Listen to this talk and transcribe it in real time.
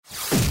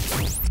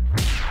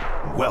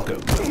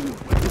Welcome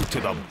to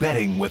the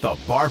Betting with the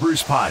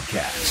Barbers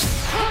podcast.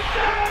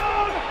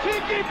 Touchdown,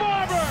 Tiki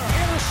Barber!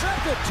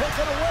 Intercepted,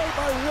 taken away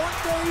by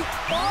Rondé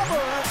Barber,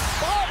 and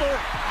Barber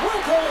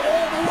will go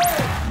all the way.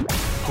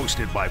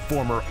 Hosted by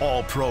former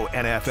All-Pro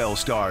NFL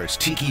stars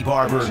Tiki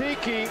Barber.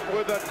 Tiki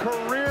with a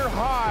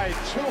career-high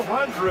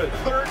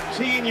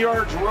 213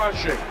 yards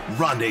rushing.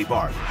 Rondé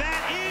Barber.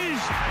 That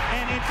is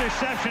an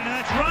interception,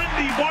 and that's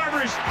Rondé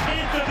Barber's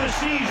 10th of the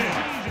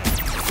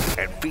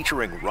season. And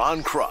featuring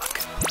Ron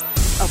Kruk.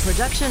 A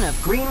production of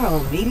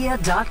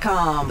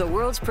GreenrollMedia.com, the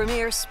world's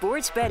premier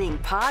sports betting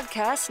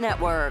podcast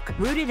network,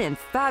 rooted in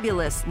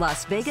fabulous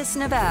Las Vegas,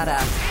 Nevada.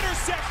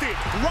 Intercepted,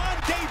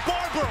 Rondé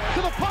Barber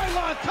to the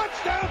pylon,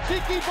 touchdown,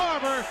 Tiki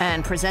Barber.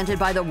 And presented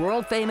by the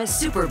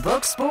world-famous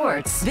Superbook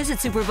Sports. Visit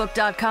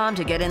Superbook.com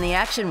to get in the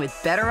action with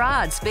better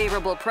odds,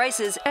 favorable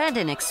prices, and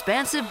an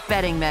expansive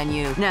betting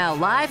menu. Now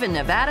live in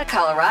Nevada,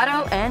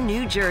 Colorado, and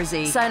New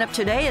Jersey. Sign up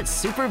today at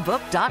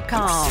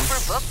Superbook.com.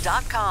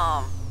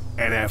 Superbook.com.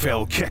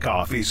 NFL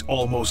kickoff is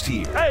almost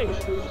here. Hey,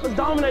 let's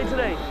dominate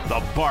today.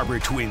 The Barber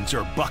twins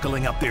are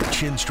buckling up their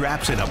chin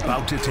straps and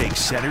about to take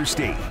center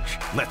stage.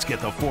 Let's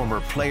get the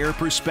former player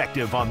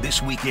perspective on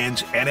this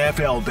weekend's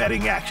NFL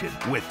betting action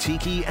with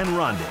Tiki and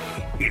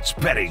Rondé. It's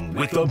Betting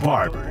with the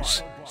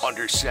Barbers.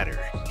 Under center,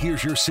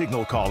 here's your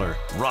signal caller,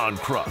 Ron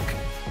Kruk.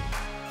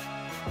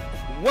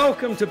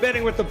 Welcome to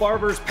Betting with the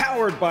Barbers,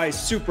 powered by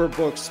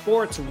Superbook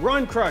Sports.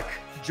 Ron Kruk,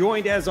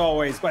 joined as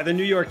always by the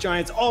New York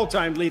Giants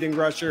all-time leading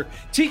rusher,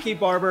 Tiki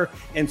Barber,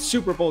 and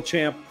Super Bowl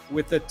champ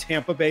with the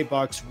Tampa Bay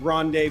Bucks,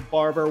 Rondé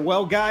Barber.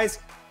 Well, guys,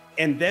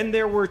 and then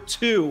there were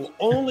two.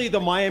 Only the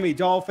Miami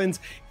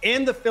Dolphins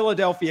and the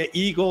Philadelphia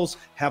Eagles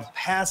have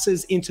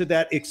passes into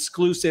that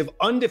exclusive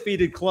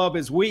undefeated club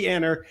as we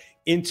enter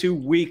into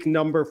week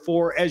number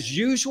 4. As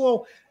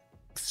usual,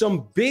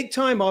 some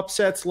big-time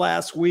upsets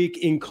last week,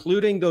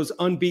 including those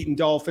unbeaten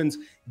Dolphins,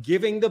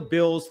 giving the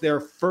Bills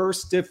their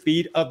first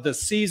defeat of the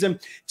season.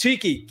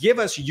 Tiki, give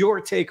us your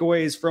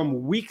takeaways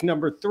from week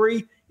number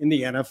 3 in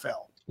the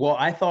NFL. Well,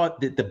 I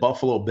thought that the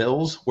Buffalo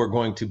Bills were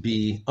going to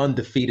be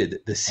undefeated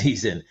this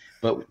season,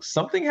 but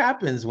something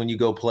happens when you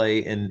go play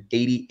in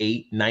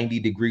 88,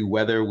 90-degree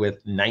weather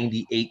with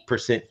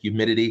 98%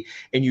 humidity,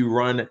 and you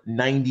run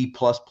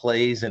 90-plus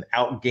plays and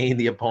outgain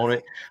the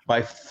opponent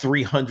by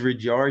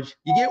 300 yards.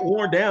 You get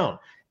worn down,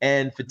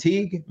 and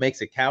fatigue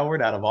makes a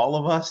coward out of all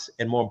of us,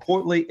 and more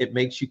importantly, it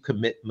makes you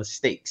commit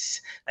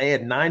mistakes. They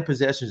had 9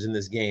 possessions in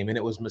this game, and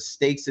it was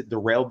mistakes that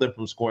derailed them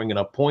from scoring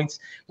enough points,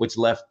 which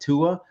left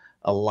Tua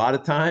a lot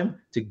of time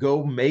to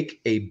go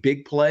make a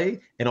big play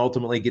and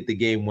ultimately get the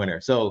game winner.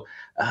 So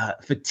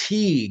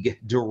fatigue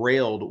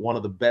derailed one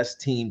of the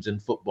best teams in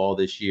football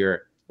this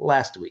year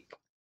last week.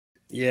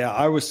 Yeah,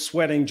 I was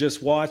sweating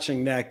just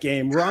watching that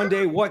game.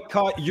 Rondé, what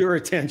caught your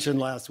attention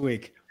last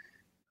week?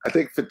 I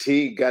think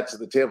fatigue got to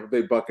the Tampa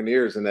Bay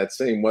Buccaneers in that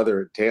same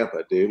weather in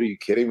Tampa, dude. Are you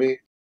kidding me?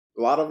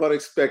 A lot of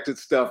unexpected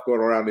stuff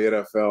going around the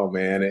NFL,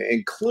 man,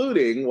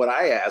 including what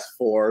I asked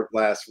for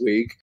last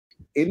week.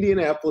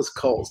 Indianapolis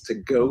Colts to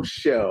go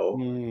show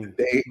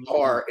they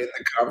are in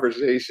the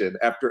conversation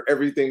after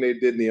everything they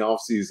did in the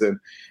offseason.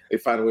 They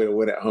find a way to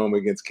win at home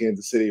against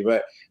Kansas City.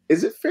 But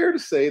is it fair to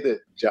say that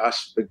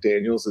Josh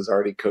McDaniels is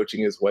already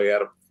coaching his way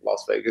out of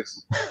Las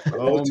Vegas?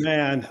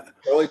 Man.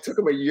 It only took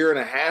him a year and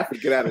a half to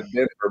get out of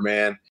Denver,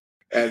 man.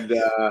 And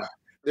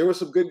there were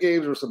some good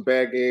games, there were some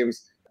bad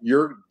games.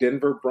 Your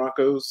Denver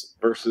Broncos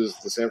versus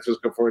the San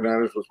Francisco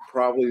 49ers was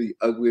probably the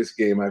ugliest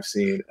game I've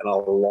seen in a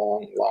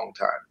long, long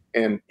time.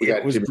 And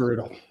it was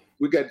brutal.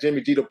 We got Jimmy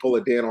G to pull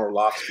a Dan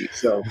Orlovsky.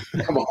 So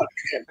come on,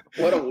 man.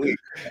 What a week.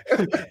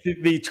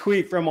 The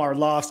tweet from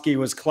Orlovsky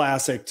was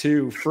classic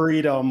too.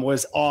 Freedom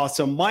was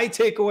awesome. My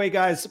takeaway,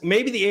 guys,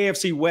 maybe the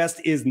AFC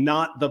West is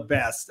not the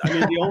best. I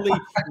mean, the only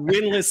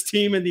winless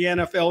team in the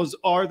NFL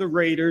are the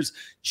Raiders.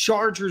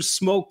 Chargers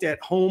smoked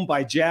at home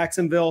by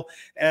Jacksonville.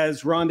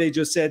 As Rondé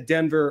just said,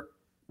 Denver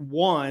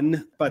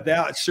won, but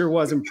that sure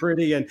wasn't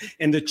pretty,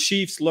 and the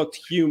Chiefs looked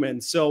human.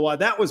 So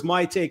that was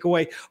my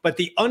takeaway. But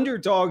the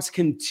underdogs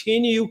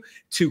continue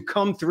to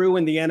come through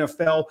in the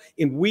NFL.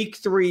 In week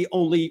 3,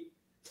 only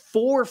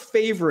 4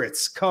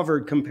 favorites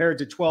covered compared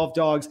to 12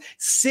 dogs.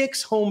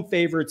 6 home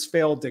favorites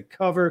failed to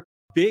cover.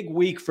 Big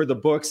week for the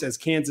books as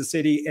Kansas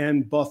City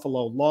and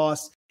Buffalo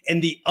lost.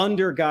 And the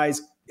under,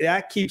 guys,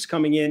 that keeps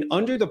coming in.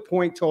 Under the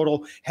point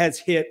total has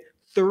hit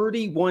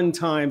 31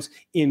 times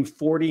in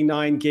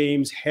 49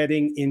 games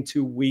heading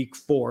into week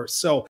 4.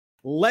 So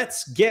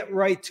let's get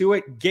right to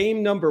it.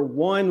 Game number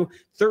 1,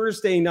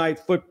 Thursday night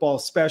football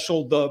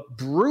special. The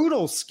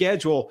brutal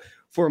schedule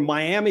for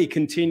Miami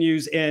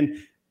continues, and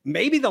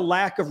maybe the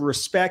lack of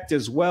respect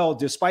as well.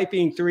 Despite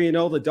being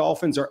 3-0, the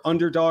Dolphins are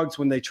underdogs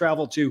when they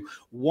travel to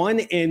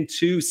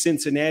 1-2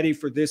 Cincinnati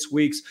for this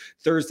week's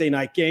Thursday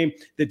night game.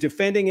 The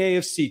defending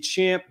AFC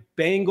champ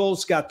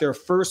Bengals got their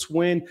first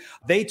win.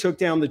 They took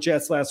down the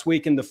Jets last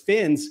week, and the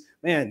Finns,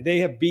 man, they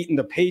have beaten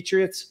the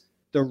Patriots,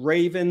 the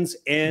Ravens,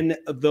 and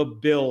the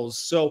Bills.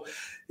 So,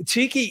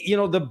 Tiki,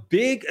 the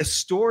big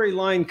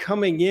storyline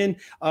coming in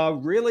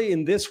really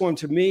in this one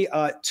to me,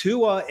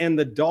 Tua and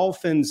the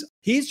Dolphins,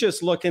 he's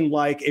just looking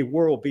like a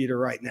world beater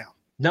right now.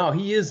 No,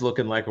 he is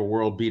looking like a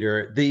world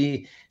beater.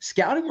 The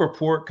scouting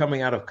report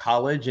coming out of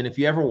college, and if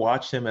you ever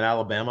watched him at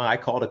Alabama, I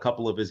called a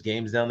couple of his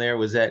games down there,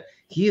 was that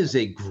he is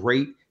a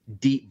great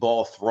deep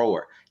ball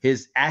thrower.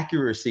 His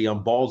accuracy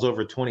on balls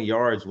over 20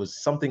 yards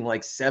was something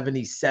like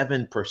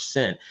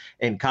 77%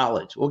 in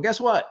college. Well, guess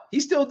what?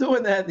 He's still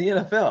doing that in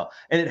the NFL.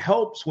 And it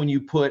helps when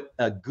you put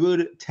a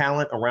good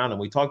talent around him.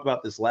 We talked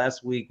about this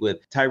last week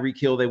with Tyreek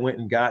Hill. They went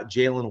and got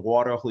Jalen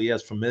Waddle, who he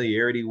has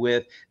familiarity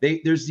with.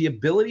 There's the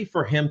ability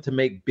for him to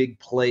make big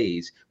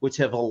plays, which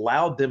have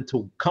allowed them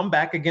to come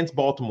back against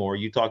Baltimore,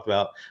 you talked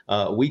about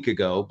a week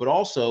ago, but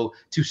also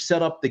to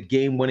set up the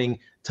game-winning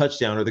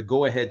touchdown or the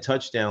go-ahead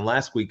touchdown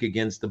last week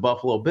against the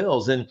Buffalo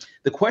Bills. And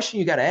the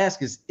question you got to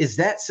ask is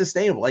that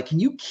sustainable? Like, can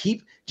you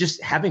keep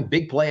just having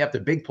big play after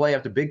big play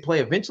after big play?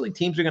 Eventually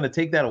teams are going to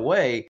take that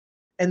away.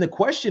 And the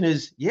question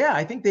is, yeah,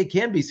 I think they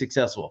can be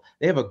successful.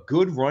 They have a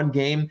good run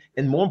game.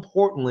 And more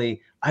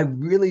importantly, I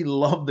really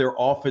love their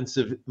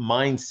offensive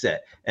mindset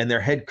and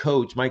their head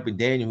coach, Mike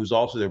McDaniel, who's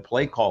also their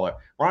play caller.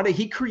 Rhonda,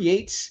 he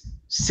creates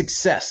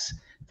success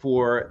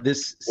for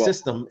this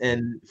system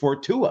and for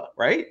Tua,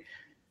 right?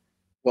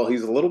 Well,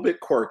 he's a little bit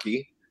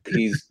quirky.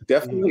 He's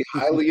definitely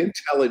highly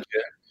intelligent.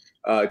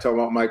 Talking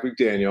about Mike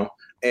McDaniel,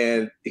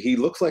 and he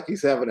looks like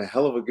he's having a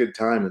hell of a good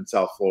time in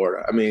South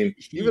Florida. I mean,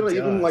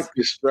 even like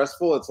it's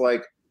stressful. It's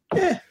like,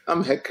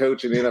 I'm head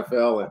coach in the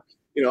NFL,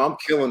 and I'm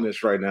killing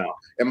this right now.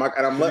 And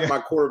I'm letting my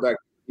quarterback.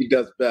 He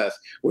does best,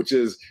 which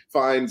is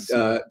find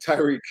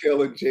Tyreek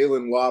Hill and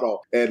Jalen Waddle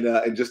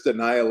and just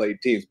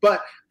annihilate teams.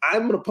 But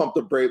I'm going to pump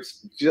the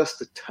brakes just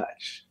a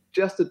touch.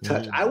 Just a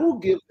touch. I will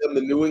give them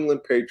the New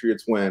England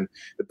Patriots win.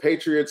 The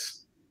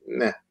Patriots,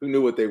 who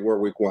knew what they were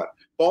week one?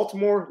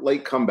 Baltimore,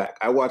 late comeback.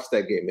 I watched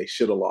that game. They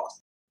should have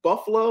lost.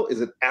 Buffalo is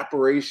an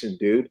apparition,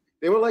 dude.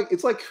 They were like,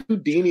 it's like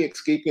Houdini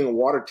escaping a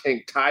water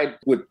tank tied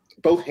with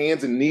both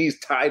hands and knees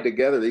tied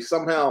together. They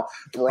somehow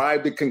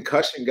bribed the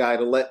concussion guy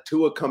to let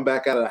Tua come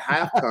back out of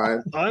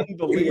halftime.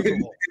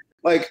 Unbelievable.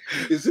 Like,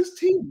 is this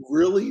team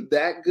really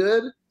that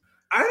good?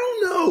 I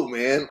don't know,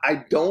 man.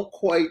 I don't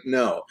quite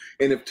know.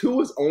 And if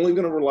Tua's only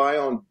going to rely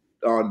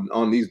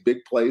on these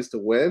big plays to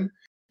win,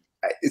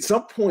 at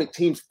some point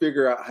teams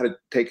figure out how to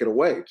take it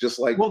away. Just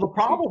like the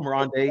problem,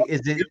 Rondé,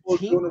 is that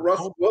teams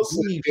Russell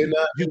Wilson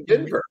in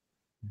Denver.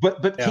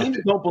 But teams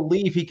don't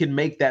believe he can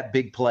make that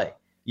big play.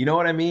 You know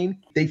what I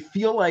mean? They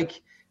feel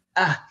like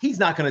he's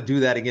not going to do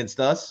that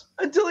against us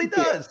until he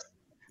does.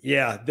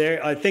 Yeah,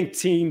 I think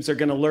teams are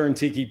going to learn,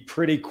 Tiki,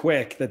 pretty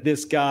quick that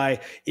this guy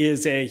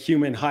is a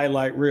human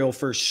highlight reel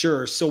for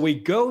sure. So we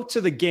go to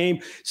the game.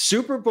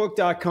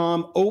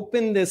 Superbook.com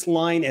opened this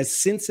line as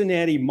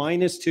Cincinnati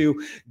 -2.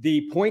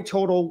 The point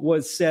total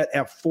was set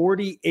at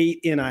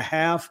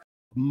 48.5.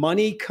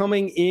 Money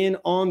coming in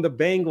on the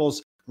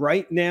Bengals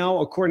right now,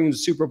 according to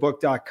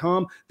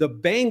Superbook.com. The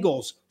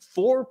Bengals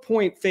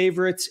 4-point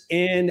favorites,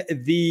 and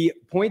the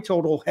point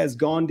total has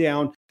gone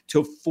down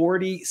to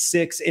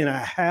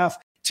 46.5.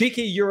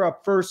 Tiki, you're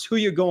up first. Who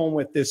you going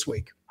with this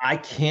week? I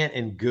can't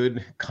in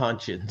good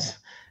conscience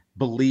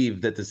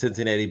believe that the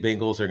Cincinnati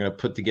Bengals are going to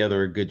put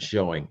together a good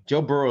showing.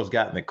 Joe Burrow's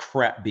gotten the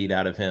crap beat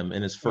out of him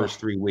in his first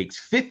 3 weeks.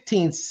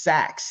 15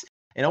 sacks,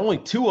 and only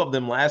 2 of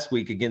them last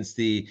week against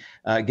the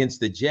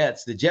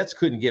Jets. The Jets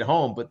couldn't get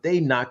home, but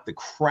they knocked the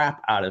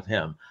crap out of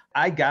him.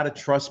 I got to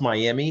trust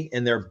Miami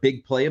and their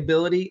big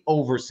playability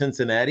over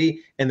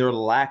Cincinnati and their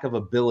lack of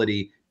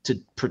ability to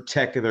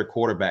protect their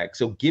quarterback.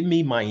 So give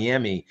me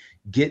Miami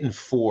getting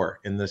 4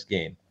 in this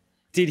game.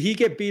 Did he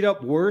get beat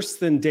up worse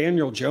than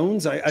Daniel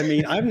Jones? I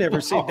mean, I've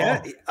never seen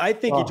that. I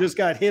think he just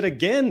got hit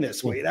again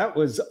this week. That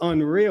was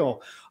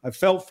unreal. I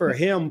felt for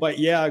him, but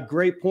yeah,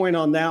 great point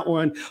on that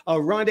one.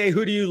 Rondé,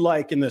 who do you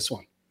like in this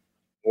one?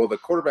 Well, the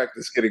quarterback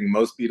that's getting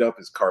most beat up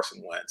is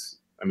Carson Wentz.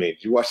 I mean,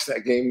 did you watch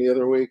that game the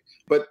other week?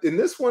 But in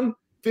this one,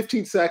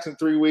 15 sacks in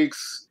 3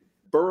 weeks.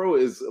 Burrow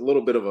is a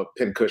little bit of a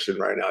pincushion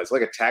right now. It's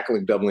like a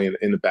tackling doubling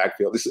in the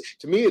backfield.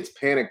 To me, it's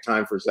panic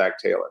time for Zach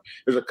Taylor.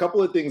 There's a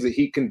couple of things that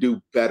he can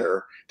do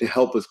better to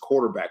help his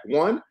quarterback.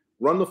 One,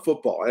 run the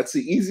football. That's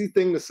the easy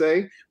thing to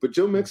say, but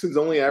Joe Mixon's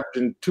only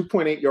averaging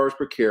 2.8 yards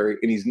per carry,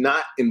 and he's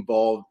not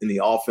involved in the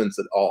offense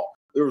at all.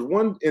 There was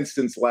one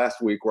instance last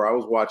week where I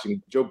was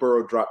watching Joe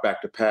Burrow drop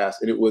back to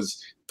pass, and it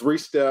was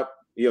 3-step.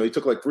 He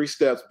took like 3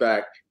 steps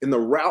back, and the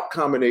route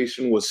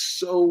combination was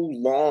so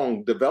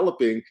long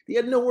developing, he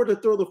had nowhere to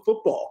throw the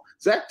football.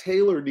 Zach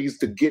Taylor needs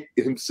to get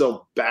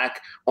himself back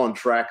on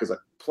track as a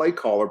play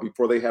caller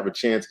before they have a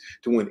chance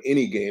to win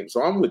any game.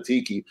 So I'm with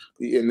Tiki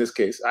in this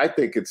case. I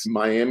think it's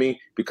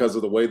Miami because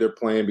of the way they're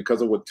playing,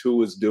 because of what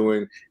Tua is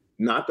doing.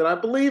 Not that I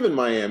believe in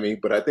Miami,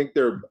 but I think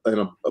they're in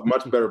a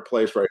much better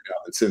place right now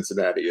than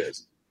Cincinnati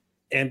is.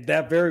 And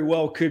that very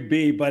well could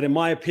be, but in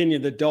my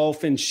opinion, the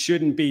Dolphins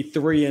shouldn't be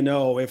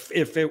 3-0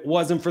 if it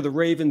wasn't for the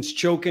Ravens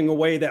choking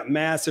away that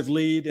massive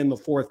lead in the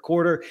fourth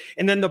quarter.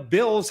 And then the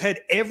Bills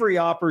had every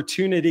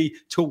opportunity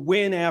to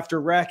win after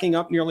racking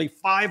up nearly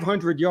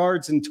 500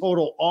 yards in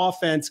total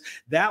offense.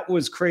 That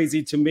was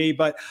crazy to me,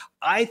 but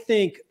I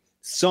think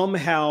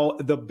somehow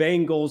the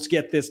Bengals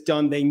get this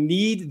done. They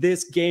need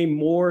this game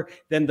more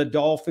than the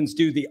Dolphins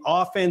do. The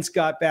offense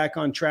got back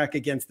on track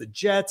against the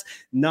Jets.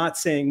 Not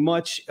saying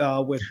much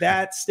with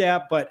that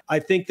stat, but I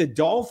think the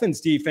Dolphins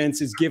defense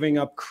is giving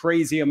up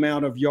crazy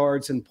amount of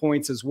yards and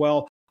points as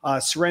well,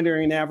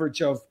 surrendering an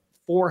average of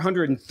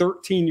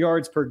 413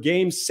 yards per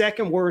game,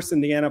 second worst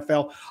in the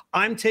NFL.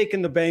 I'm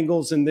taking the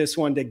Bengals in this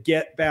one to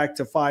get back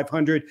to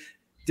 500,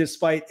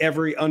 despite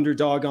every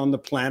underdog on the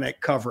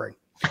planet covering.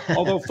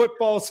 Although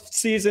football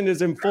season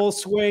is in full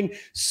swing,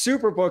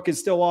 Superbook is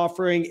still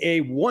offering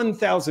a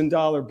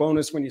 $1,000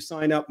 bonus when you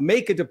sign up,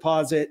 make a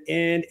deposit,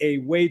 and a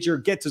wager.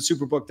 Get to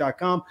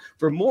superbook.com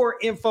for more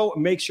info.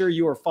 Make sure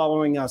you are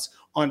following us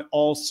on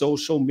all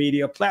social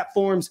media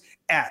platforms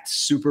at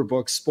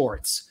Superbook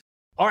Sports.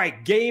 All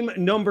right, game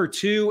number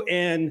 2,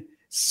 and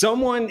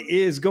someone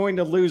is going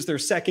to lose their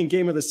second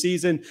game of the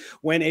season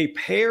when a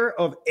pair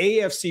of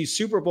AFC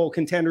Super Bowl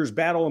contenders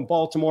battle in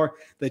Baltimore.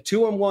 The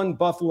 2-1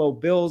 Buffalo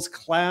Bills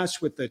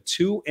clash with the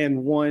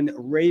 2-1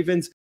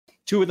 Ravens.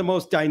 Two of the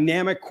most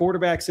dynamic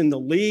quarterbacks in the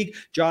league.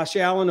 Josh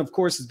Allen, of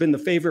course, has been the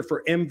favorite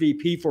for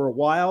MVP for a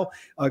while,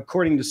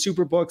 according to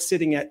Superbook,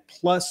 sitting at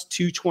plus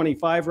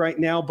 225 right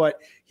now. But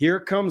here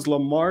comes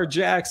Lamar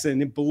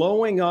Jackson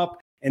blowing up,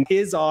 and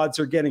his odds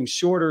are getting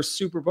shorter.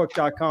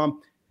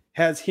 Superbook.com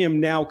has him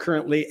now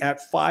currently at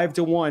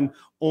 5-1,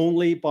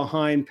 only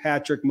behind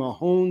Patrick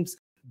Mahomes.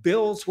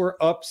 Bills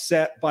were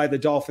upset by the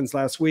Dolphins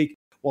last week,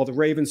 while the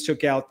Ravens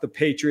took out the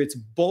Patriots.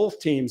 Both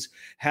teams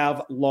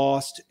have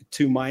lost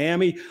to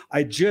Miami.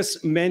 I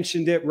just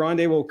mentioned it.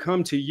 Rondé, will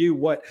come to you.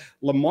 What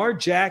Lamar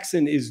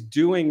Jackson is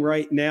doing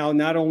right now,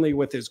 not only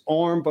with his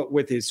arm, but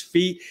with his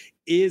feet,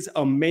 is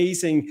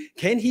amazing.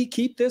 Can he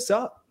keep this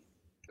up?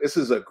 This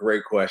is a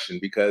great question,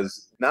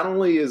 because not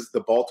only is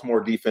the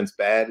Baltimore defense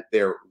bad,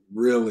 they're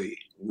really,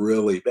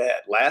 really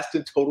bad. Last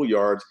in total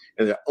yards,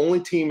 and the only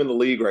team in the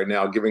league right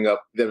now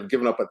that have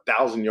given up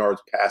 1,000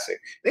 yards passing.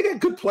 They got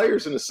good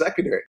players in the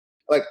secondary.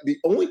 Like, the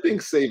only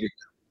thing saving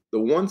them,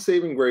 the one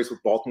saving grace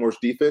with Baltimore's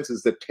defense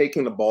is they're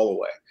taking the ball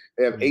away.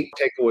 They have 8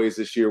 takeaways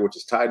this year, which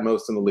is tied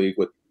most in the league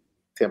with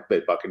Tampa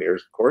Bay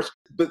Buccaneers, of course.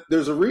 But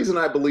there's a reason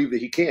I believe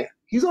that he can.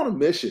 He's on a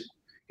mission.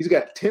 He's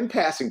got 10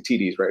 passing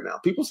TDs right now.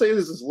 People say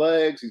this is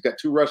legs. He's got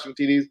 2 rushing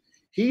TDs.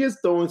 He is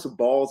throwing some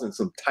balls in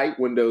some tight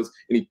windows,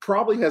 and he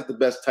probably has the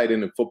best tight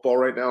end in football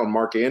right now in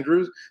Mark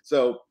Andrews.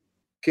 So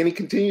can he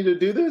continue to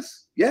do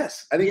this?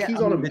 Yes. I think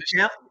he's on a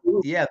mission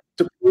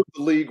to prove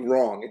the league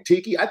wrong. And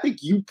Tiki, I think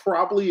you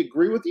probably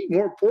agree with me.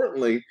 More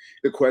importantly,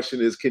 the question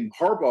is, can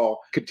Harbaugh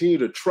continue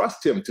to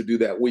trust him to do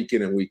that week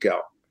in and week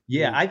out?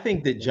 Yeah, I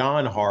think that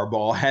John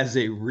Harbaugh has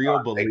a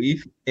real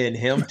belief in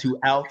him to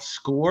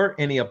outscore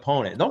any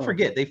opponent. Don't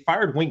forget, they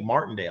fired Wink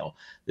Martindale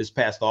this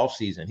past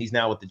offseason. He's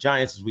now with the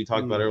Giants, as we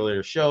talked about earlier in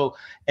the show,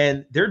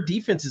 and their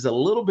defense is a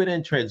little bit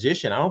in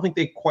transition. I don't think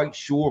they're quite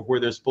sure of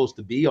where they're supposed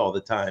to be all the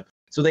time.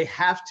 So they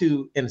have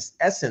to, in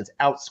essence,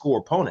 outscore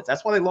opponents.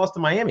 That's why they lost to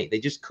Miami. They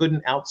just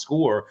couldn't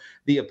outscore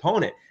the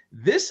opponent.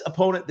 This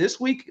opponent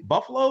this week,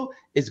 Buffalo,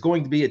 is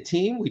going to be a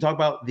team. We talk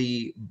about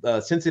the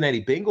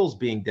Cincinnati Bengals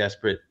being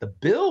desperate. The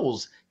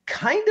Bills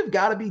kind of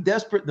got to be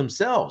desperate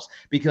themselves,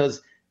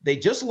 because they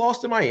just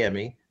lost to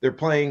Miami. They're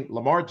playing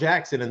Lamar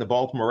Jackson and the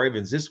Baltimore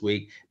Ravens this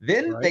week.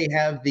 Then they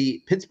have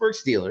the Pittsburgh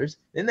Steelers.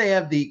 Then they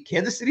have the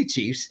Kansas City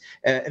Chiefs.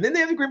 And then they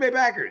have the Green Bay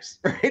Packers,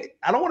 right?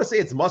 I don't want to say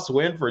it's must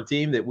win for a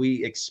team that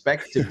we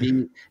expect to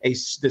be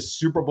the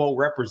Super Bowl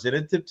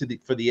representative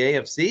for the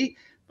AFC.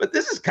 But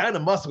this is kind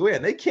of must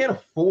win. They can't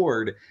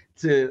afford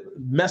to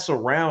mess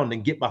around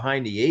and get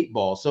behind the 8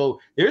 ball. So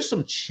there's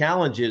some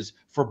challenges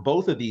for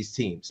both of these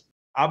teams.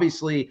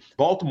 Obviously,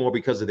 Baltimore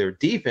because of their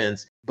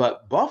defense,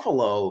 but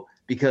Buffalo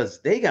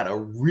because they got a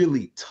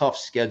really tough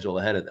schedule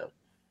ahead of them.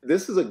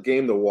 This is a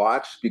game to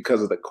watch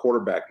because of the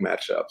quarterback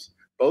matchups.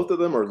 Both of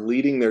them are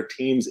leading their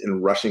teams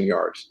in rushing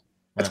yards.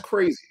 That's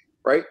crazy.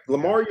 Right?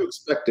 Lamar, you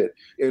expect it.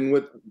 And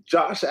with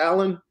Josh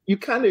Allen, you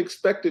kind of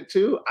expect it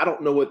too. I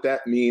don't know what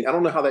that means. I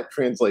don't know how that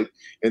translates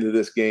into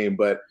this game,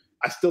 but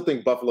I still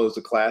think Buffalo is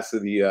the class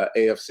of the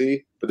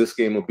AFC, but this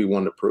game will be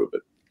one to prove it.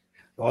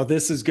 Well,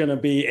 this is going to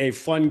be a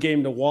fun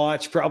game to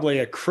watch, probably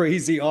a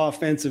crazy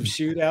offensive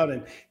shootout,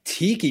 and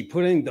Tiki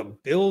putting the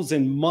Bills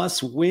in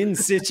must-win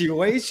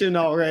situation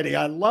already.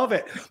 I love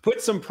it.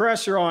 Put some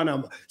pressure on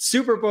them.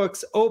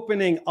 Superbook's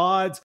opening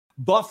odds.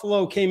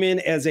 Buffalo came in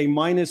as a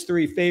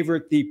 -3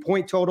 favorite. The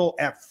point total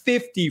at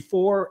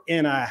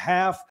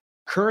 54.5.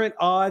 Current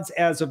odds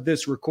as of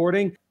this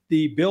recording.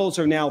 The Bills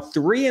are now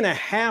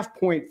 3.5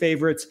 point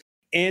favorites,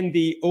 and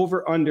the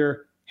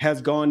over-under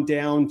has gone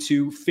down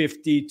to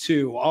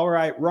 52. All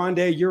right,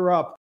 Rondé, you're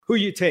up. Who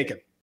you taking?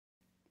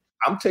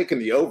 I'm taking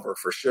the over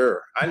for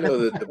sure. I know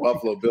that the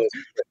Buffalo Bills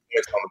put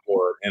points on the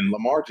board, and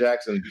Lamar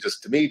Jackson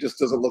to me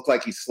doesn't look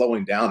like he's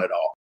slowing down at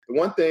all. The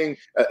one thing,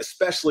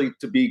 especially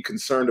to be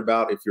concerned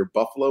about if you're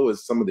Buffalo,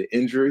 is some of the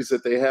injuries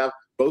that they have.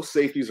 Both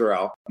safeties are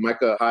out.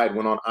 Micah Hyde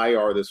went on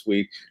IR this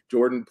week.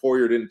 Jordan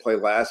Poyer didn't play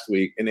last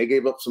week, and they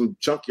gave up some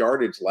chunk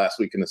yardage last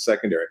week in the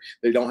secondary.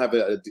 They don't have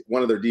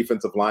one of their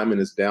defensive linemen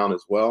is down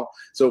as well.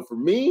 So for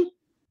me,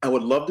 I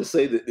would love to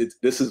say that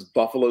this is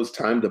Buffalo's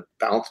time to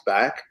bounce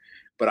back,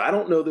 but I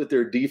don't know that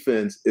their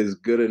defense is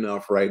good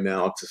enough right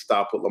now to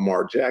stop what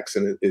Lamar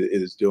Jackson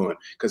is doing,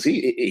 because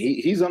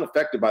he's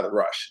unaffected by the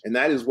rush, and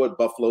that is what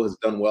Buffalo has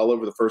done well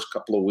over the first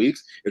couple of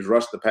weeks is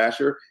rush the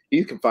passer.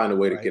 He can find a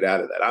way to get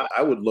out of that.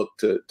 I would look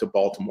to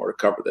Baltimore to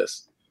cover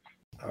this.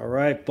 All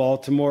right,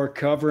 Baltimore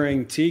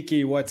covering.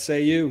 Tiki, what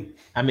say you?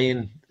 I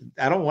mean,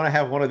 I don't want to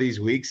have one of these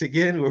weeks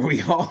again where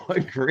we all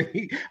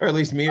agree, or at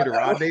least me and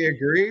Rondé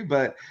agree,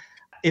 but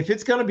if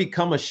it's going to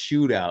become a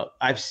shootout,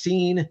 I've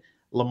seen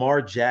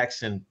Lamar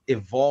Jackson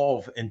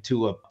evolve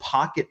into a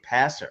pocket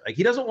passer. Like,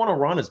 he doesn't want to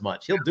run as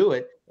much. He'll do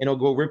it and he'll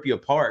go rip you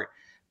apart.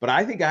 But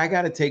I think I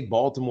got to take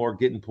Baltimore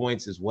getting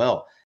points as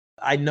well.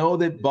 I know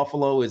that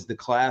Buffalo is the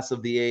class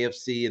of the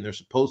AFC and they're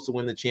supposed to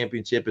win the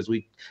championship, as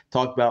we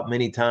talked about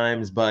many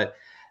times. But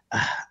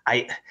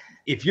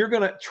if you're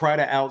going to try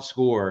to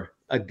outscore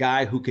a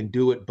guy who can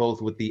do it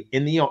both with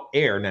in the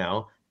air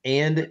now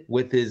and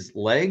with his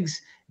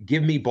legs,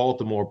 give me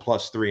Baltimore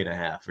plus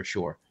 3.5 for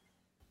sure.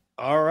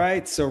 All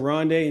right, so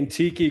Rondé and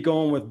Tiki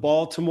going with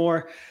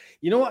Baltimore.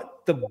 You know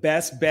what the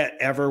best bet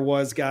ever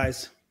was,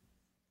 guys?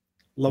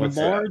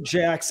 Lamar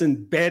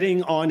Jackson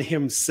betting on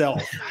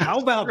himself. How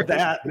about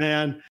that,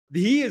 man?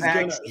 He is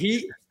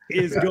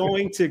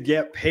going to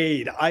get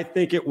paid. I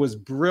think it was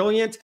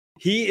brilliant.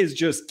 He is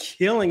just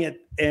killing it.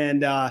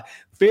 And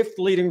fifth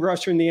leading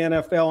rusher in the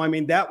NFL. I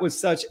mean, that was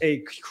such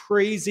a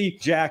crazy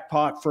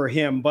jackpot for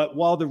him. But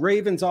while the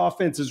Ravens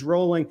offense is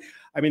rolling,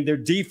 I mean, their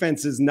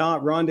defense is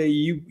not. Rondé,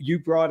 you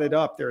brought it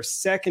up. Their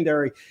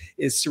secondary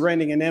is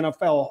surrendering an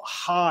NFL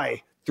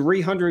high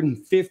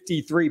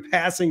 353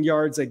 passing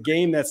yards a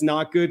game. That's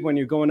not good when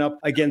you're going up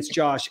against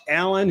Josh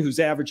Allen, who's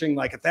averaging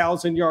like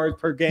 1,000 yards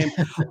per game.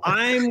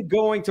 I'm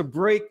going to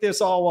break this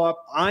all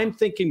up. I'm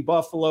thinking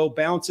Buffalo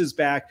bounces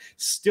back,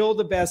 still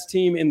the best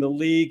team in the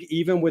league,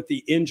 even with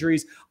the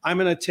injuries. I'm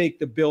going to take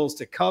the Bills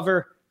to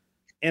cover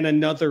and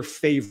another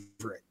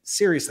favorite.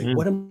 Seriously,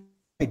 what am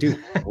I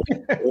doing?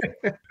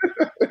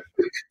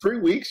 3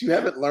 weeks, you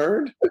haven't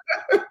learned?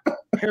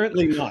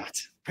 Apparently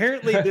not.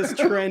 Apparently this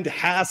trend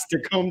has to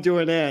come to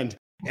an end,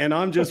 and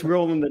I'm just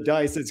rolling the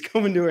dice. It's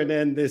coming to an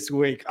end this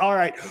week. All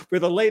right, for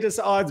the latest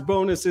odds,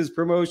 bonuses,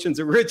 promotions,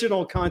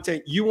 original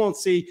content you won't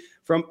see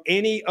from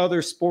any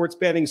other sports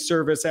betting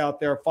service out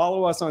there,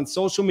 follow us on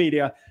social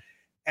media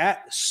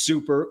at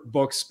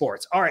Superbook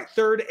Sports. All right,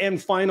 third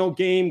and final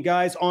game,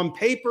 guys. On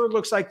paper,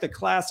 looks like the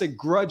classic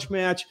grudge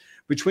match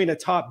between a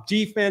top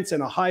defense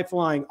and a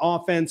high-flying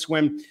offense,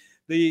 when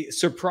the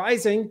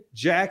surprising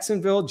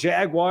Jacksonville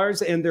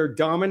Jaguars and their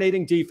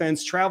dominating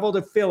defense travel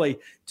to Philly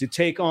to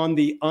take on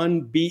the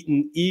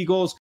unbeaten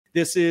Eagles.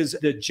 This is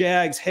the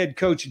Jags head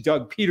coach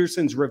Doug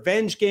Peterson's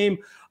revenge game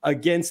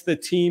against the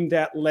team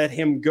that let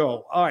him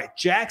go. All right,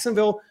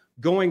 Jacksonville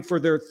going for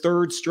their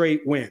third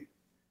straight win.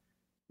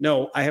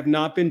 No, I have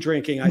not been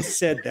drinking. I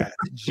said that.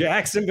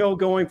 Jacksonville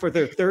going for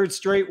their third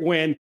straight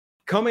win.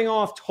 Coming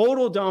off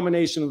total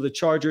domination of the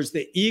Chargers,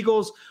 the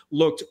Eagles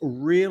looked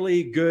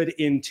really good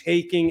in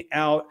taking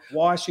out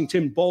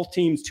Washington. Both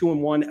teams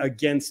 2-1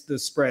 against the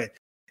spread.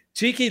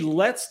 Tiki,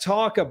 let's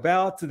talk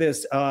about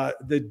this.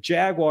 The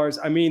Jaguars,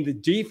 I mean, the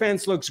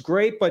defense looks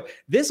great, but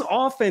this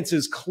offense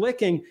is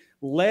clicking,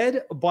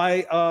 led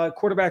by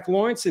quarterback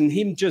Lawrence and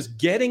him just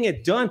getting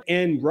it done.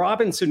 And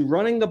Robinson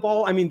running the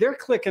ball. I mean, they're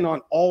clicking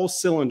on all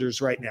cylinders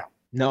right now.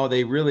 No,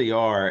 they really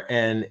are.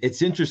 And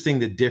it's interesting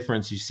the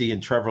difference you see in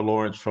Trevor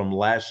Lawrence from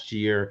last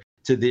year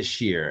to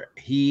this year.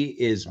 He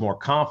is more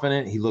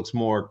confident. He looks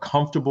more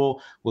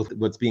comfortable with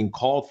what's being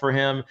called for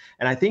him.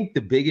 And I think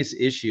the biggest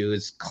issue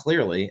is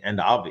clearly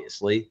and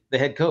obviously the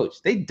head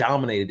coach. They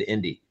dominated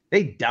Indy.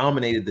 They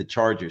dominated the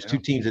Chargers, two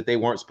teams that they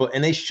weren't supposed,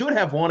 and they should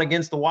have won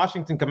against the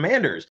Washington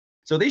Commanders.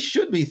 So they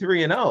should be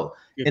 3-0.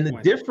 And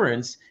the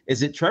difference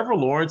is that Trevor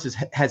Lawrence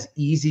has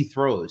easy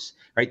throws,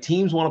 right?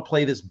 Teams want to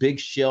play this big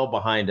shell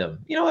behind him.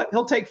 You know what?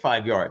 He'll take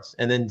 5 yards,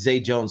 and then Zay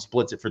Jones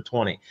splits it for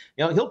 20.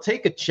 You know, he'll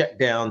take a check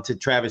down to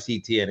Travis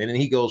Etienne, and then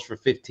he goes for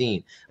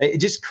 15. It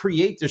just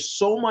creates, there's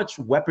so much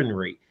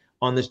weaponry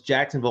on this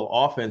Jacksonville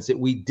offense that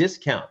we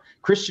discount.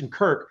 Christian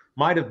Kirk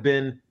might have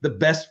been the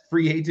best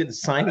free agent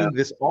signing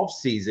this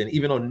offseason,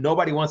 even though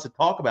nobody wants to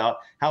talk about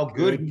how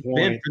good he's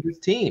been for this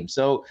team.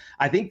 So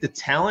I think the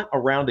talent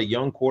around a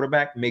young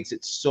quarterback makes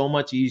it so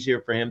much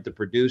easier for him to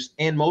produce.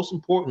 And most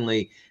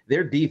importantly,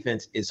 their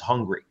defense is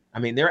hungry. I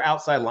mean, their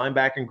outside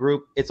linebacking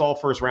group, it's all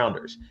first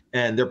rounders,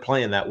 and they're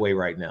playing that way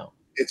right now.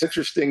 It's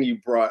interesting you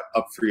brought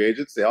up free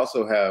agents. They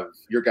also have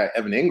your guy,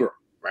 Evan Ingram,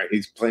 right?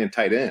 He's playing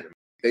tight end.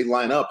 They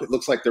line up. It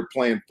looks like they're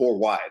playing 4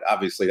 wide.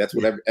 Obviously, that's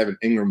what Evan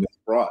Ingram has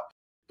brought.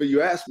 But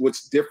you asked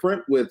what's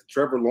different with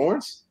Trevor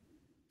Lawrence?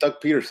 Doug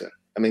Peterson.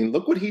 I mean,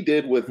 look what he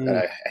did with,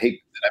 I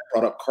hate that I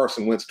brought up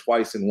Carson Wentz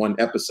twice in one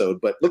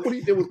episode, but look what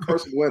he did with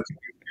Carson Wentz in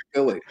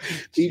Philly.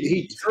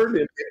 He turned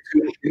him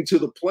into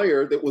the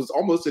player that was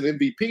almost an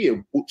MVP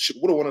and would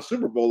have won a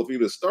Super Bowl if he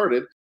would have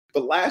started.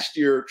 But last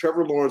year,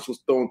 Trevor Lawrence was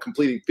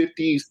completing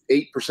 58%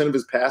 of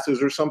his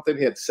passes or something.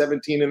 He had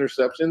 17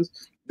 interceptions.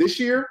 This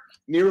year,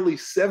 nearly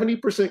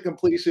 70%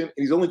 completion, and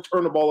he's only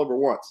turned the ball over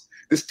once.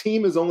 This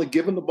team has only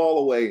given the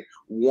ball away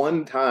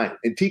one time.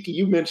 And Tiki,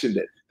 you mentioned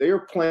it. They are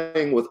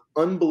playing with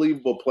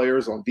unbelievable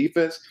players on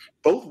defense.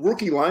 Both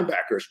rookie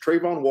linebackers,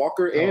 Trayvon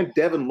Walker and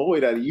Devin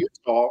Lloyd out of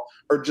Utah,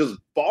 are just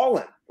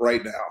balling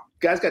right now.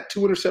 Guys got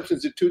 2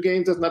 interceptions in 2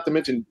 games. That's not to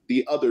mention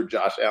the other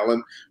Josh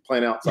Allen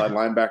playing outside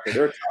linebacker.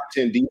 They're a top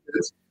 10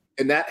 defense.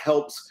 And that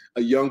helps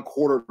a young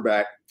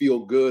quarterback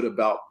feel good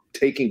about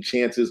taking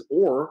chances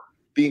or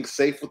being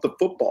safe with the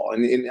football.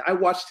 And I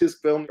watched his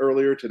film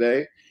earlier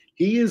today.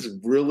 He is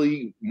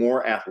really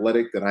more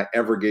athletic than I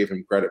ever gave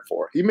him credit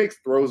for. He makes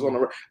throws on the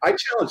run. I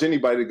challenge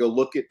anybody to go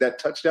look at that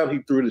touchdown he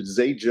threw to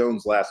Zay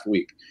Jones last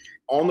week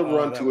on the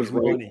run to his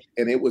right,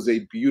 and it was a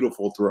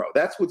beautiful throw.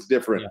 That's what's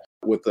different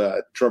with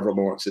Trevor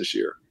Lawrence this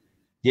year.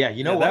 Yeah,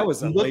 you know what? That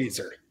was a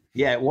laser.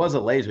 Yeah, it was a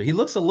laser. He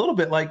looks a little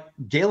bit like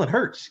Jalen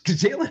Hurts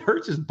because Jalen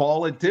Hurts is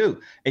balling too.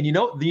 And you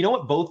know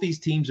what both these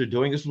teams are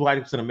doing? This is why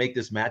it's going to make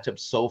this matchup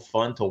so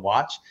fun to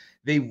watch.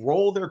 They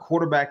roll their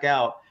quarterback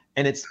out,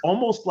 and it's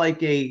almost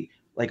like a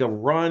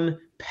run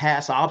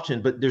pass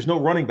option, but there's no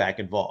running back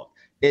involved.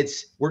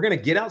 We're going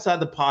to get outside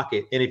the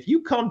pocket, and if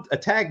you come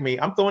attack me,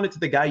 I'm throwing it to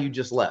the guy you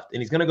just left,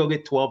 and he's going to go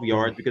get 12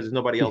 yards because there's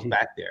nobody else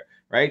back there,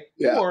 right?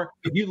 Yeah. Or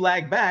if you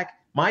lag back,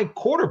 my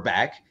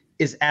quarterback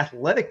is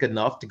athletic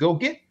enough to go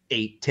get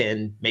 8,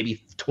 10,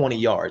 maybe 20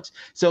 yards.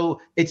 So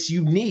it's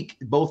unique,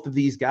 both of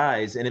these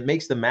guys, and it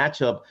makes the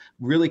matchup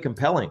really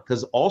compelling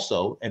because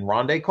also, and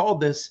Rondé called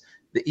this,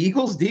 the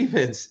Eagles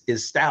defense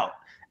is stout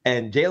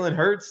and Jalen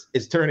Hurts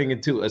is turning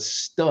into a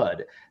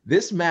stud.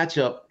 This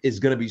matchup is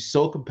going to be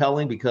so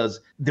compelling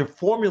because their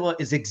formula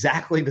is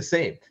exactly the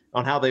same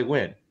on how they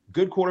win.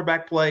 Good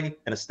quarterback play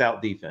and a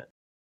stout defense.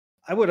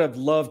 I would have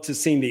loved to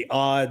seen the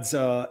odds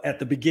at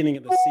the beginning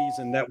of the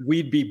season that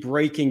we'd be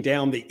breaking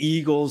down the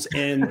Eagles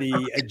and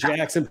the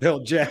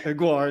Jacksonville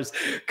Jaguars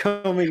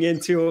coming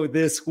into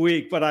this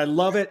week, but I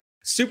love it.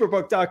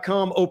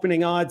 Superbook.com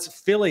opening odds,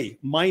 Philly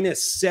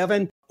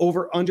 -7,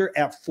 over under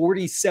at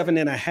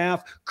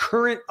 47.5.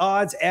 Current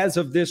odds as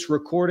of this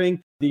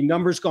recording, the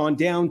number's gone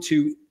down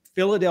to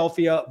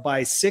Philadelphia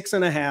by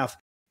 6.5.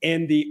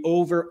 And the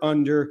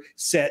over-under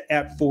set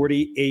at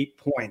 48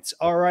 points.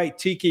 All right,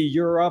 Tiki,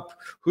 you're up.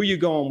 Who you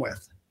going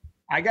with?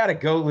 I got to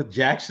go with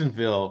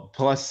Jacksonville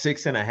plus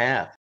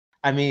 6.5.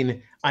 I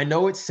mean, I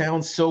know it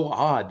sounds so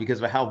odd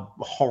because of how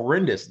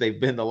horrendous they've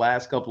been the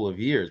last couple of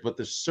years, but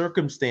the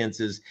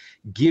circumstances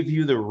give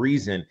you the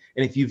reason.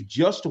 And if you've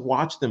just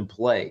watched them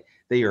play,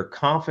 they are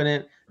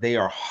confident, they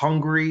are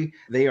hungry,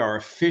 they are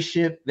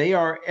efficient, they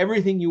are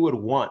everything you would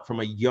want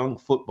from a young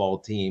football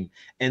team.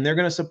 And they're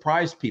going to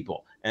surprise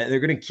people. And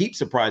they're going to keep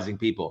surprising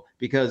people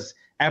because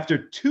after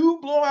 2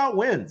 blowout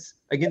wins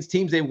against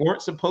teams they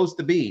weren't supposed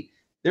to beat,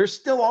 they're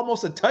still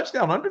almost a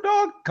touchdown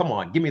underdog. Come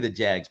on, give me the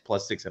Jags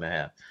plus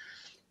 6.5.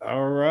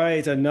 All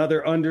right,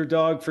 another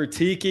underdog for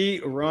Tiki.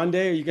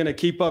 Rondé, are you going to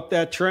keep up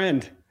that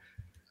trend?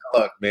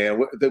 Look, man,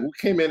 we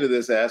came into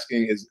this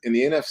asking is in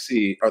the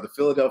NFC, are the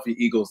Philadelphia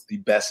Eagles the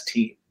best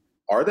team?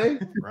 Are they?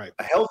 Right.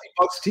 A healthy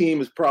Bucs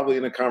team is probably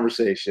in a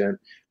conversation.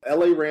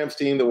 LA Rams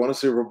team that won a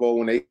Super Bowl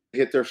when they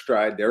hit their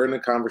stride, they're in the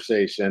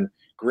conversation.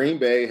 Green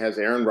Bay has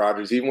Aaron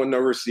Rodgers, even with no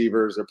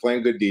receivers. They're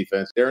playing good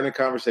defense. They're in a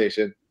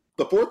conversation.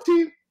 The fourth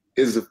team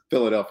is the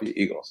Philadelphia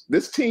Eagles.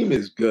 This team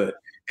is good.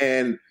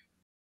 And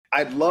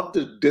I'd love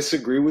to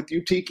disagree with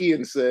you, Tiki,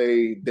 and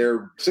say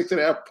they're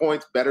 6.5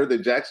 points better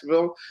than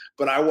Jacksonville,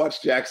 but I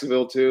watched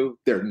Jacksonville too.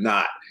 They're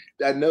not.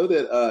 I know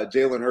that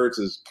Jalen Hurts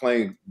is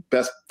playing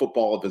best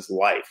football of his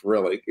life,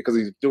 really, because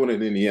he's doing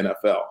it in the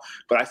NFL.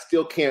 But I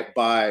still can't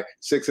buy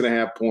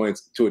 6.5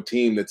 points to a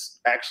team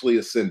that's actually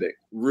ascending,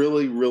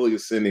 really, really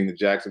ascending, the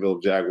Jacksonville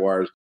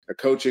Jaguars. Their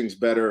coaching's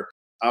better.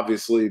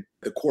 Obviously,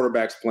 the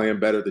quarterback's playing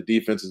better. The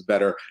defense is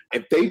better.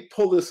 If they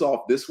pull this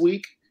off this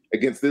week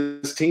against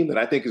this team that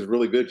I think is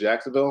really good,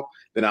 Jacksonville,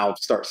 then I'll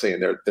start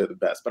saying they're the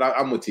best. But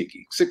I'm with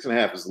Tiki.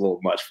 6.5 is a little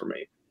much for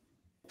me.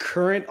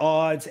 Current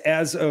odds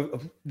as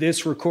of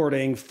this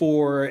recording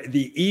for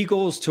the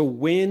Eagles to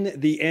win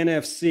the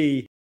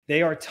NFC,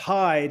 they are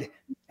tied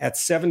at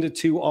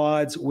 7-2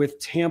 odds with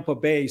Tampa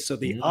Bay. So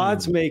the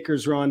odds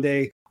makers,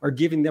 Rondé, are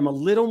giving them a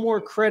little more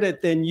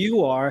credit than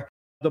you are.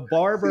 The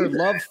Barber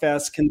Love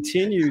Fest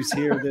continues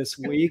here this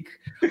week.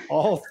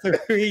 All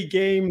 3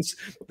 games,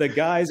 the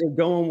guys are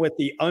going with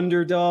the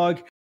underdog.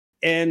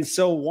 And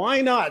so why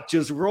not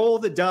just roll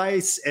the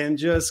dice and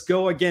just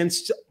go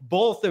against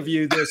both of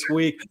you this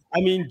week?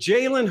 I mean,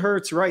 Jalen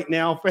Hurts right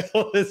now,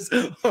 fellas,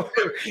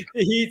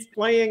 he's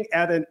playing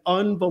at an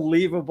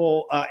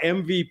unbelievable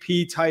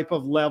MVP type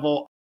of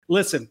level.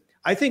 Listen,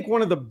 I think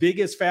one of the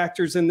biggest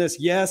factors in this,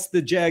 yes,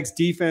 the Jags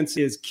defense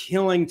is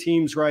killing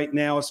teams right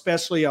now,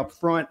 especially up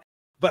front.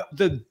 but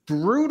the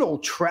brutal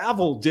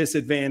travel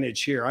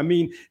disadvantage here. I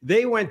mean,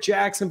 they went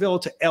Jacksonville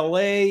to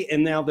LA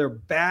and now they're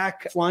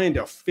back flying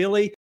to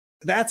Philly.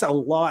 That's a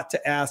lot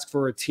to ask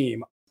for a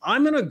team.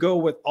 I'm going to go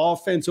with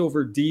offense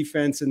over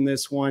defense in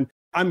this one.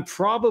 I'm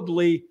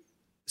probably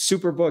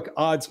Superbook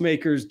odds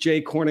makers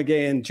Jay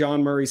Cornegay and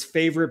John Murray's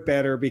favorite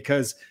better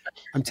because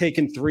I'm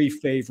taking 3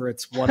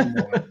 favorites, one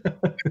more.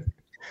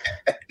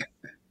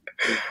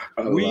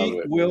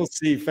 We will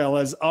see,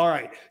 fellas. All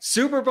right.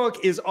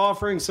 Superbook is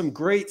offering some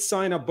great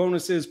sign-up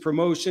bonuses,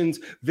 promotions.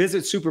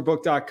 Visit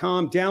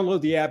superbook.com,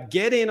 download the app,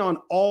 get in on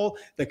all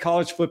the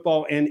college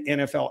football and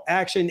NFL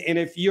action. And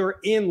if you're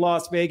in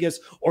Las Vegas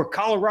or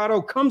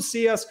Colorado, come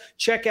see us.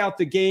 Check out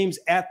the games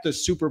at the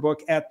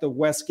Superbook at the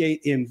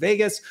Westgate in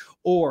Vegas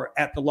or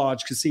at the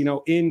Lodge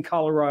Casino in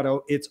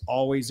Colorado. It's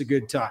always a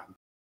good time.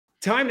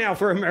 Time now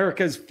for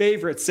America's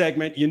favorite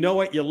segment. You know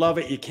it, you love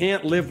it, you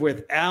can't live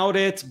without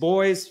it,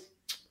 boys.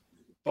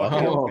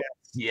 Oh,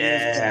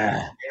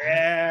 yeah.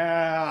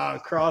 Yeah.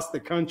 Across the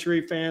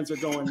country, fans are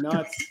going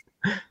nuts.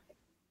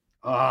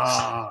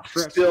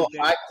 Still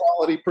high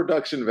quality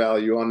production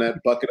value on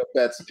that bucket of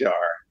bets jar.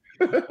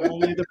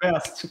 Only the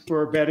best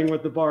for betting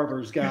with the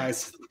barbers,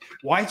 guys.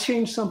 Why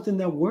change something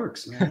that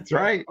works, man? That's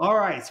right. All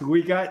right. So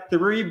we got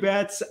 3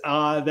 bets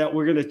that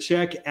we're going to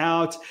check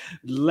out.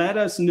 Let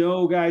us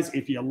know, guys,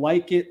 if you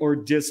like it or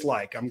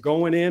dislike. I'm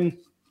going in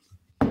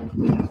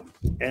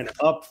and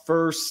up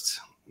first.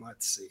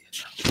 Let's see.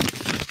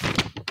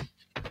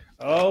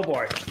 Oh,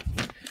 boy.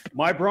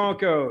 My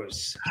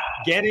Broncos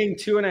getting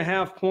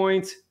 2.5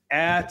 points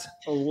at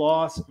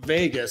Las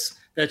Vegas.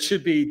 That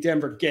should be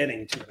Denver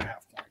getting 2.5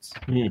 points.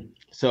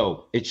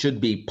 So it should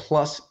be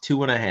plus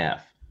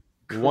 2.5.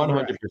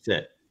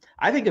 100%.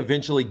 I think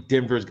eventually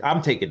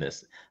I'm taking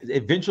this.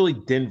 Eventually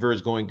Denver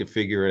is going to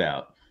figure it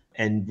out.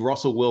 And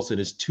Russell Wilson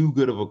is too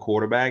good of a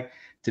quarterback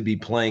to be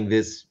playing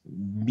this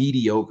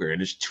mediocre. And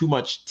there's too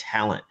much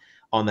talent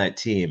on that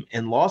team.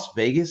 And Las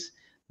Vegas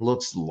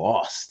looks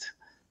lost.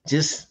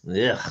 Just,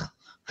 ugh.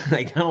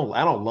 Like, I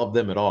don't love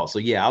them at all. So,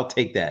 yeah, I'll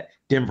take that.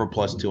 Denver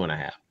plus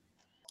 2.5.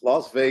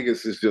 Las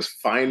Vegas is just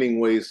finding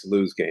ways to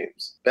lose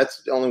games.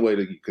 That's the only way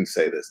that you can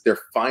say this. They're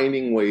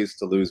finding ways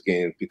to lose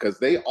games because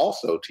they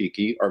also,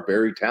 Tiki, are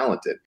very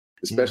talented,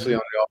 especially on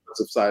the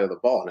offensive side of the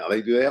ball. Now,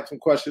 they have some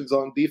questions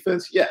on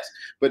defense, yes,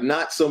 but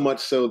not so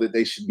much so that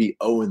they should be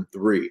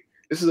 0-3.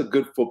 This is a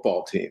good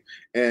football team.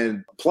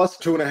 And plus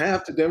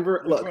 2.5 to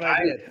Denver. Look,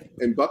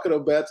 in bucket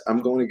of bets,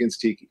 I'm going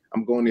against Tiki.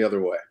 I'm going the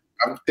other way.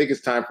 I think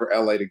it's time for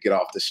LA to get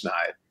off the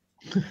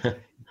schneid.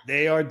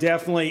 They are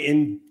definitely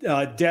in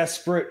a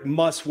desperate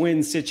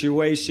must-win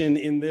situation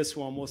in this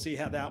one. We'll see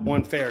how that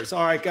one fares.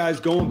 All right, guys,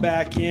 going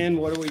back in.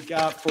 What do we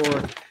got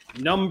for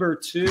number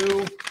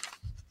 2?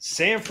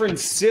 San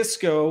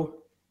Francisco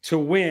to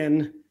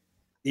win.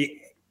 The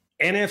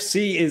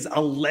NFC is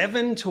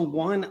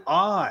 11-1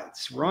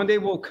 odds.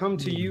 Rondé will come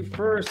to you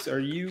first. Are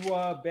you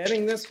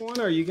betting this one,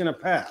 or are you going to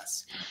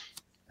pass?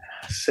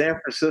 San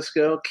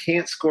Francisco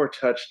can't score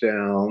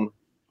touchdown.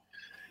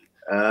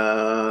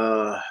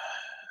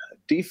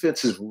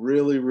 Defense is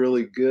really,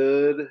 really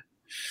good.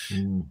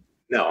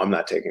 No, I'm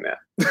not taking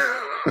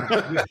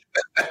that.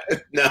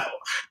 No,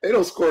 they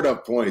don't score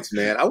enough points,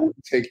 man. I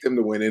wouldn't take them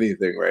to win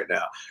anything right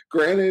now.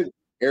 Granted,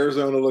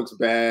 Arizona looks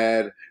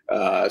bad.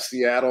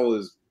 Seattle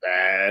is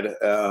bad.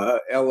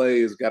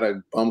 LA has got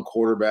a bum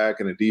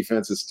quarterback and a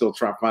defense is still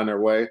trying to find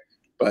their way,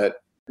 but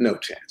no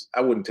chance.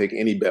 I wouldn't take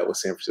any bet with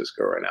San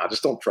Francisco right now. I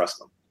just don't trust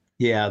them.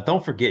 Yeah,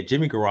 don't forget,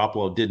 Jimmy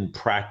Garoppolo didn't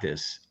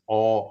practice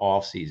all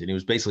offseason. He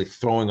was basically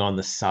throwing on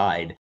the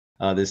side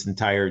this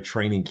entire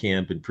training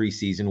camp and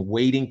preseason,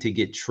 waiting to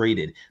get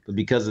traded. But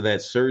because of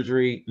that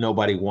surgery,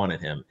 nobody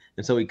wanted him.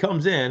 And so he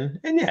comes in,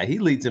 and yeah, he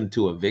leads them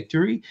to a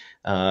victory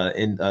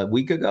a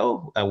week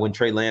ago when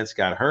Trey Lance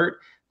got hurt.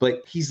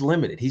 But he's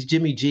limited. He's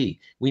Jimmy G.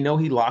 We know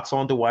he locks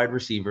onto wide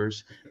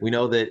receivers. We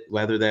know that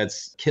whether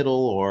that's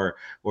Kittle or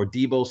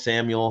Deebo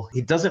Samuel,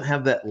 he doesn't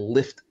have that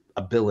lift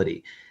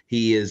ability.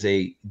 He is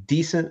a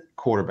decent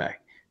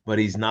quarterback, but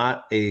he's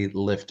not a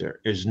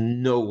lifter. There's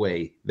no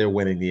way they're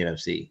winning the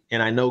NFC.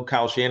 And I know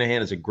Kyle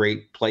Shanahan is a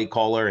great play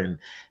caller and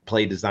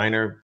play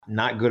designer,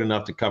 not good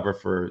enough to cover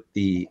for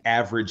the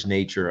average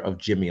nature of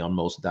Jimmy on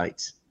most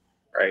nights.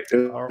 Right.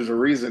 There's a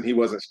reason he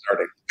wasn't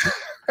starting.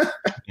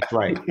 That's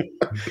right.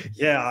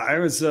 Yeah, I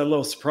was a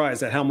little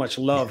surprised at how much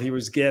love he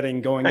was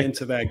getting going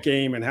into that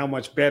game and how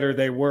much better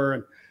they were.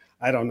 And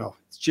I don't know.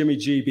 It's Jimmy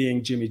G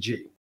being Jimmy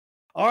G.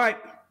 All right.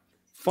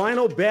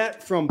 Final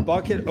bet from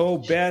Bucket O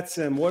Bets.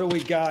 And what do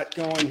we got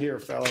going here,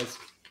 fellas?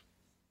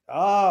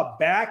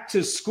 Back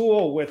to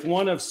school with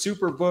one of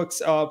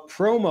Superbook's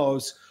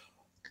promos.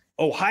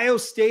 Ohio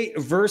State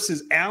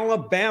versus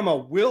Alabama.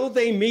 Will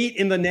they meet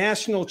in the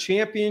national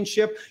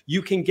championship?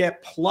 You can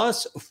get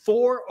plus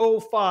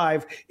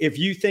 405 if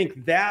you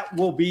think that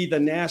will be the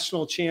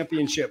national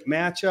championship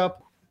matchup.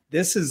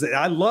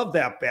 I love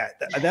that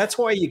bet. That's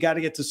why you got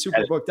to get to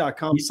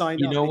superbook.com,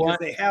 sign up, because what?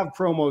 They have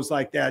promos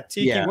like that.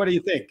 Tiki, What do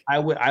you think? I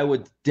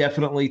would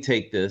definitely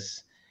take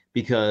this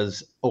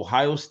because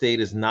Ohio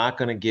State is not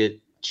going to get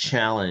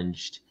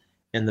challenged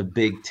in the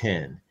Big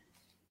Ten.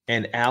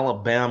 And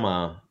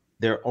Alabama,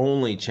 their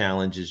only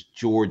challenge is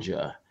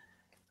Georgia,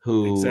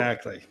 who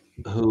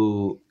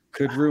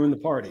could ruin the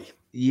party.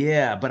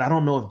 Yeah, but I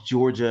don't know if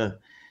Georgia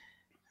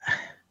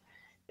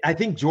 – I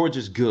think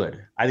Georgia's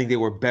good. I think they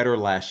were better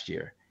last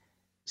year.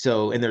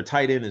 So, and their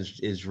tight end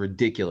is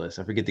ridiculous.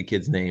 I forget the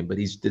kid's name, but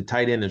the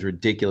tight end is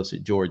ridiculous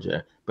at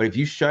Georgia. But if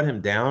you shut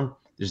him down,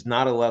 there's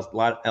not a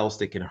lot else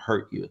that can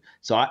hurt you.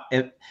 So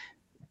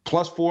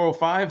plus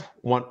 405,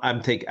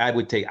 I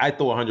would throw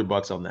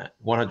 $100 on that,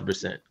 100%,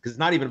 because it's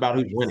not even about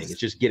who's winning; it's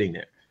just getting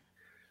there.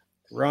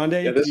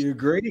 Rondé, do you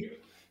agree?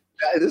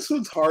 This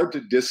one's hard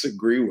to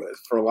disagree with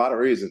for a lot of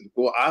reasons.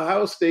 Well,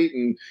 Ohio State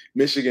and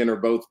Michigan are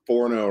both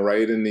 4-0,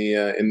 right, in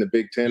the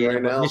Big Ten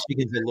right now.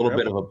 Michigan's a little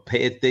bit of a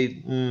pay.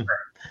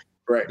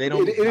 Right. They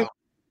don't.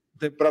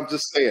 But I'm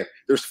just saying,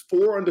 there's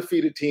 4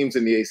 undefeated teams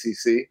in the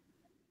ACC.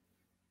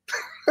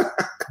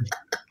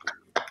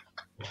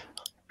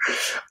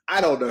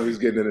 I don't know who's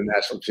getting in the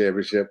national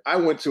championship. I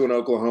went to an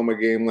Oklahoma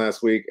game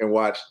last week and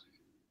watched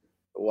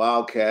the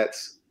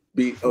Wildcats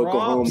beat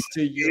Oklahoma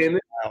in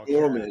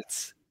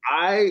performance.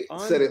 I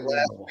said it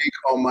last week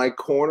on my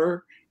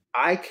corner.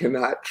 I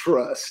cannot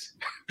trust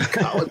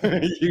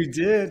college. You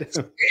did. It's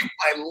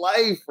my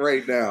life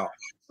right now.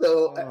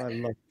 So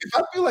if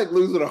I feel like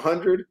losing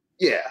 100,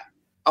 yeah,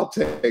 I'll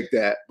take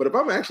that. But if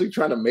I'm actually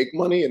trying to make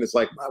money and it's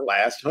like my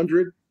last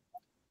 100,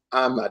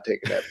 I'm not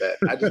taking that bet.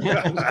 I just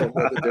don't know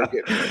that they're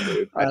getting it,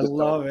 dude.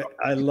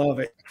 I love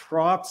it.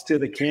 Props to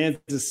the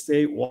Kansas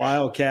State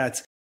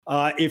Wildcats.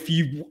 If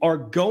you are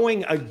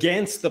going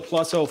against the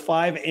plus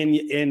 05 and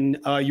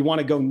you want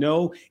to go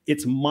no,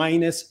 it's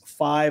minus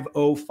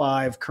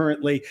 505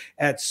 currently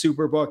at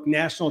Superbook.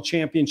 National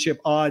championship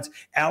odds,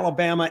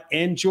 Alabama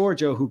and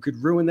Georgia, who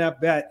could ruin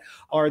that bet,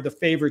 are the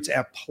favorites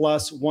at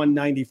plus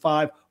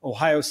 195.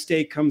 Ohio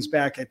State comes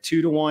back at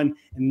 2-1.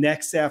 And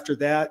next after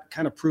that,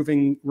 kind of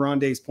proving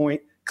Rondé's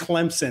point,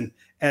 Clemson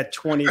at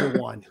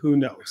 20-1. Who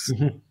knows?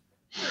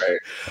 Right.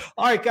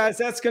 All right, guys,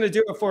 that's going to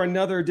do it for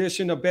another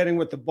edition of Betting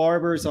with the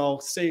Barbers. I'll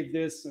save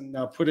this and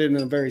put it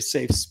in a very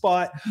safe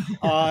spot.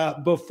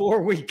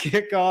 Before we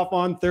kick off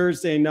on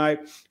Thursday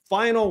night,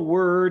 final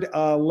word.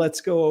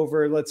 Let's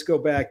go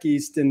back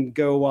east and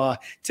go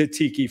to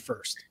Tiki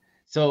first.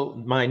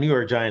 So my New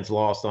York Giants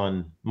lost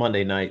on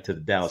Monday night to the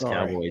Dallas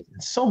Cowboys.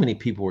 And so many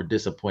people were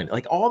disappointed.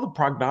 Like all the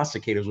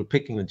prognosticators were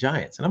picking the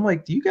Giants. And I'm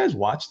like, do you guys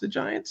watch the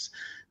Giants?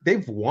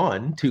 They've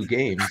won 2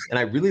 games, and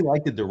I really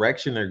like the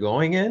direction they're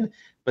going in,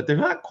 but they're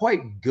not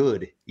quite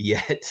good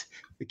yet.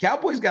 The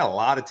Cowboys got a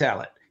lot of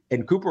talent,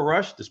 and Cooper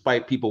Rush,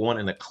 despite people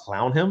wanting to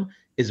clown him,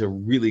 is a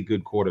really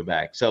good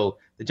quarterback. So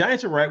the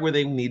Giants are right where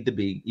they need to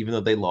be, even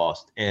though they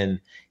lost. And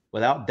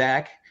without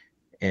Dak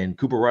and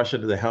Cooper Rush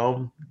under the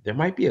helm, there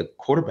might be a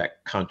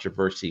quarterback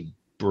controversy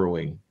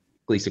brewing,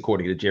 at least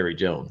according to Jerry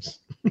Jones.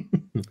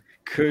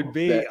 Could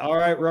be. All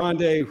right,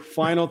 Rondé,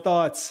 final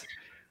thoughts.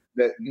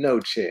 That no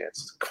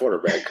chance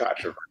quarterback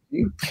controversy. Are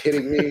you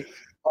kidding me?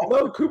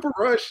 Although Cooper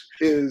Rush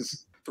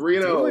is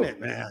 3-0 in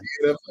the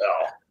NFL,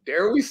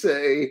 dare we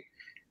say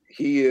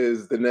he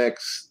is the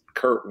next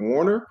Kurt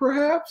Warner,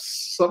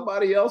 perhaps?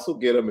 Somebody else will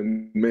get him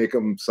and make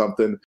him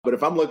something. But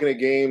if I'm looking at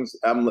games,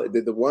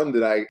 the one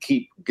that I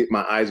get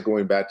my eyes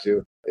going back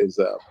to is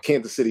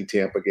Kansas City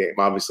Tampa game.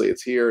 Obviously,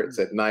 it's here. It's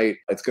at night.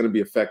 It's going to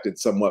be affected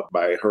somewhat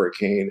by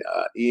Hurricane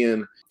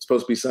Ian. It's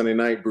supposed to be Sunday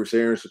night. Bruce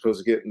Arians is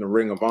supposed to get in the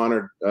Ring of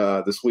Honor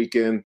this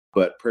weekend,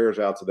 but prayers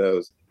out to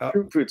those.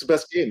 It's the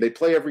best game. They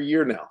play every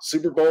year now.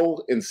 Super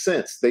Bowl and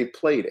since they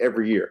played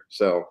every year.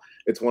 So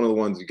it's one of the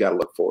ones you got to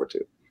look forward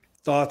to.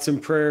 Thoughts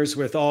and prayers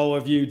with all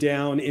of you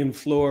down in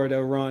Florida,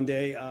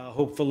 Rondé.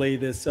 Hopefully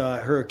this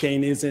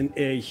hurricane isn't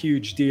a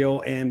huge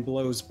deal and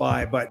blows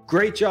by. But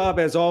great job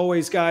as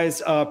always,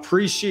 guys.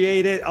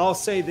 Appreciate it. I'll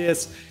say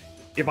this.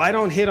 If I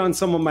don't hit on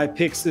some of my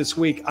picks this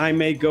week, I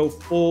may go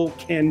full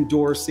Ken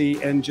Dorsey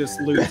and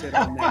just lose it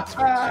on next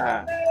week.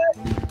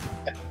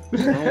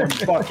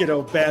 Bucket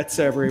of bets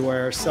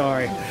everywhere.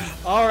 Sorry.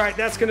 All right,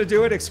 that's going to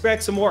do it.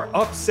 Expect some more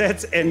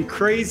upsets and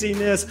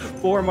craziness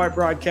for my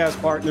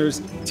broadcast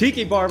partners,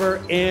 Tiki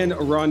Barber and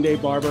Rondé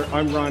Barber.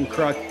 I'm Ron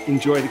Kruk.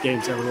 Enjoy the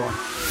games, everyone.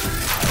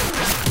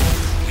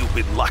 You've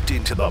been locked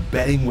into the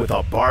Betting with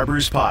the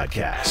Barbers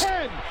podcast.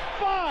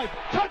 10-5,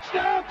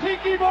 touchdown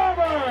Tiki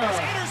Barber.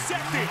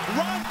 Intercepted,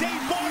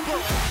 Rondé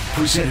Barber.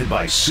 Presented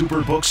by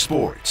Superbook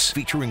Sports,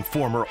 featuring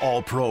former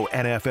All-Pro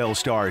NFL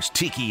stars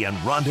Tiki and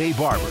Rondé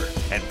Barber,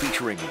 and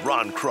featuring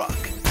Ron Kruk.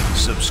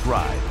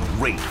 Subscribe,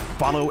 rate,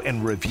 follow,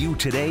 and review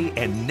today,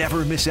 and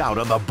never miss out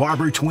on the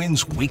Barber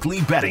Twins'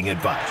 weekly betting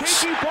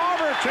advice. Tiki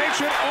Barber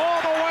takes it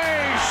all the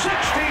way,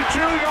 62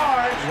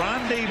 yards.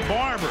 Rondé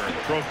Barber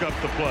broke up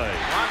the play.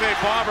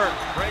 Rondé Barber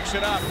breaks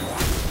it up.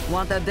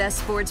 Want the best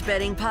sports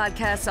betting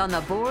podcasts on the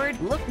board?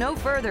 Look no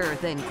further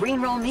than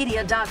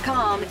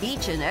greenrollmedia.com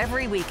each and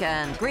every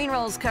weekend.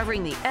 Greenroll's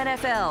covering the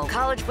NFL,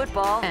 college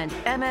football, and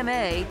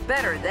MMA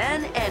better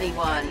than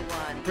anyone.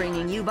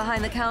 Bringing you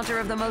behind the counter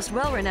of the most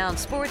well-renowned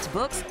sports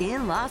books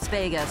in Las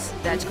Vegas.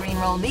 That's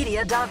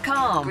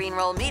greenrollmedia.com.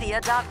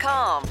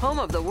 Greenrollmedia.com, home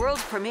of the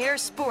world's premier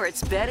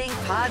sports betting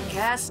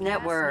podcast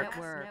network.